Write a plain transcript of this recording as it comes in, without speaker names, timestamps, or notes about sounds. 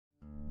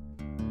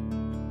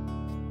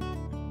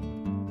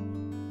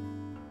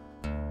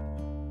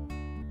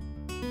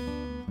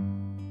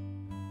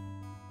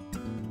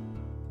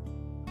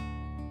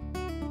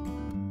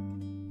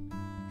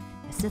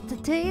set the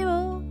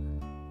table,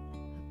 I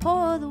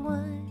pour the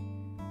wine,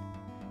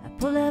 I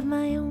pull out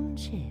my own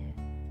chair,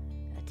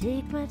 I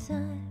take my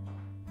time.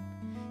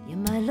 You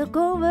might look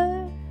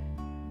over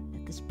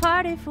at this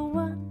party for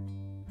one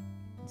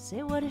and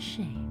say what a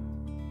shame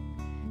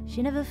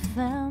she never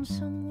found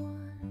someone.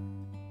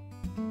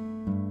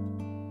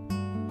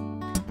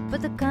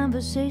 But the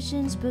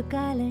conversation's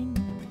beguiling,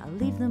 I'll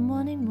leave them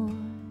wanting more.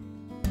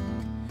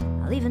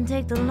 I'll even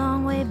take the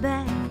long way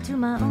back to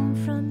my own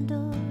front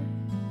door.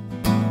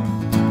 'Cause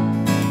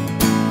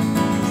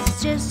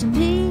it's just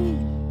me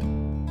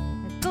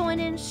going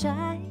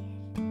inside.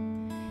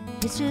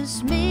 It's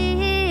just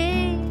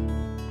me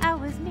out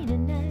with me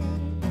tonight.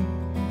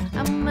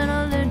 I'm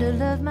gonna learn to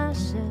love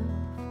myself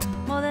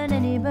more than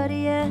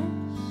anybody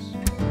else.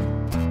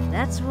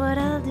 That's what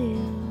I'll do,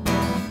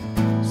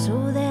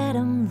 so that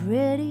I'm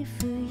ready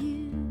for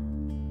you.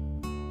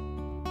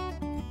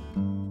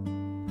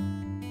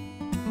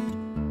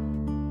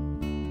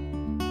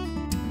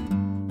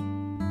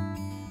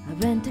 I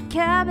rent a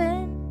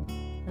cabin,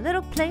 a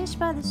little place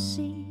by the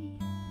sea.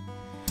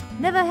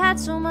 Never had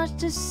so much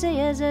to say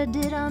as I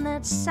did on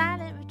that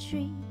silent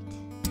retreat.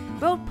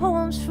 Wrote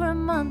poems for a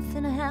month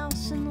in a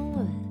house in the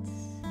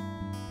woods.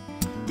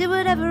 Did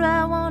whatever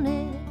I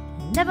wanted,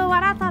 never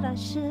what I thought I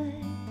should.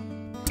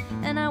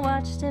 And I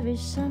watched every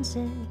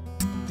sunset,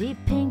 deep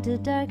pink to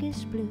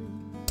darkest blue.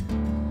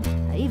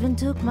 I even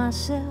took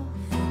myself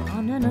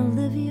on an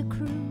Olivia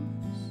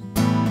cruise.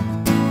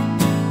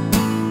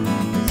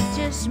 It's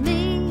just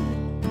me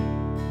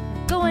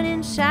going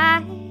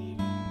inside.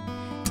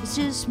 It's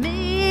just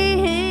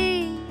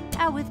me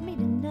out with me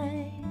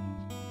tonight.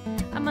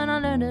 I'm gonna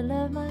learn to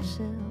love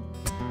myself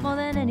more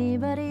than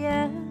anybody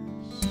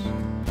else.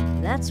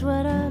 That's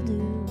what I'll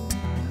do,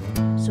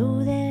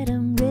 so that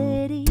I'm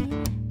ready.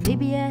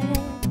 Maybe I had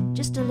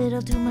just a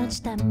little too much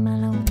time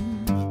alone.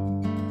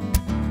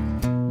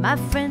 My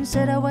friend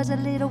said I was a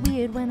little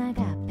weird when I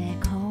got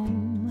back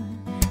home,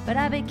 but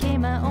I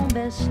became my own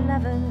best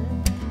lover,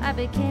 I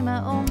became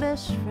my own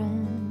best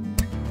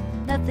friend.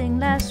 Nothing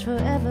lasts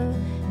forever,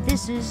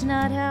 this is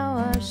not how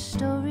our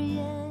story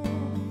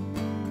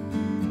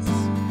ends.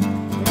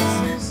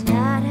 This is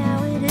not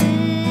how it ends.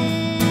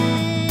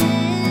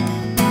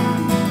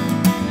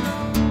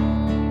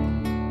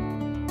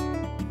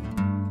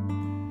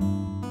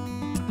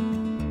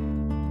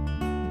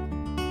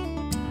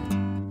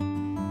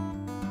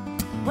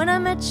 When I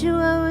met you,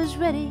 I was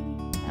ready.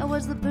 I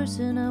was the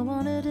person I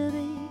wanted to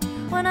be.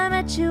 When I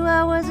met you,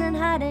 I wasn't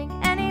hiding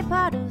any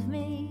part of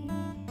me.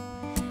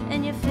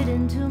 And you fit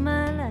into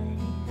my life,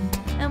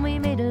 and we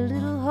made a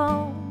little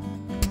home.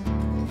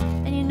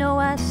 And you know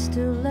I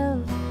still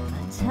love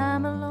my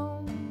time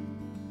alone.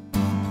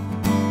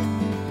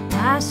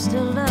 I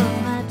still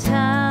love my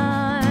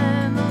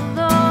time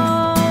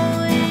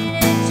alone.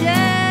 It's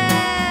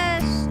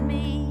just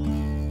me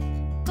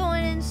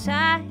going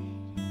inside.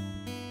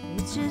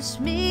 It's just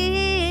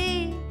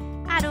me,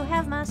 I do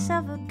have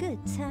myself a good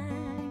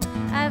time.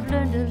 I've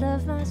learned to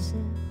love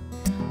myself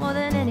more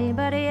than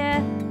anybody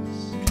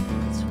else.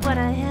 It's what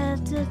I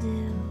had to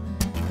do,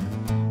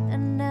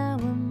 and now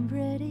I'm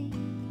ready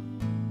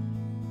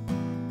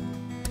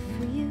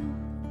for you.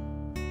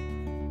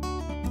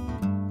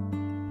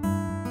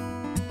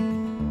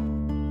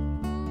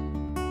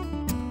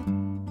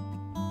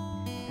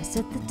 I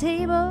set the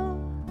table,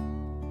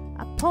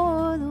 I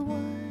pour the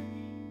wine,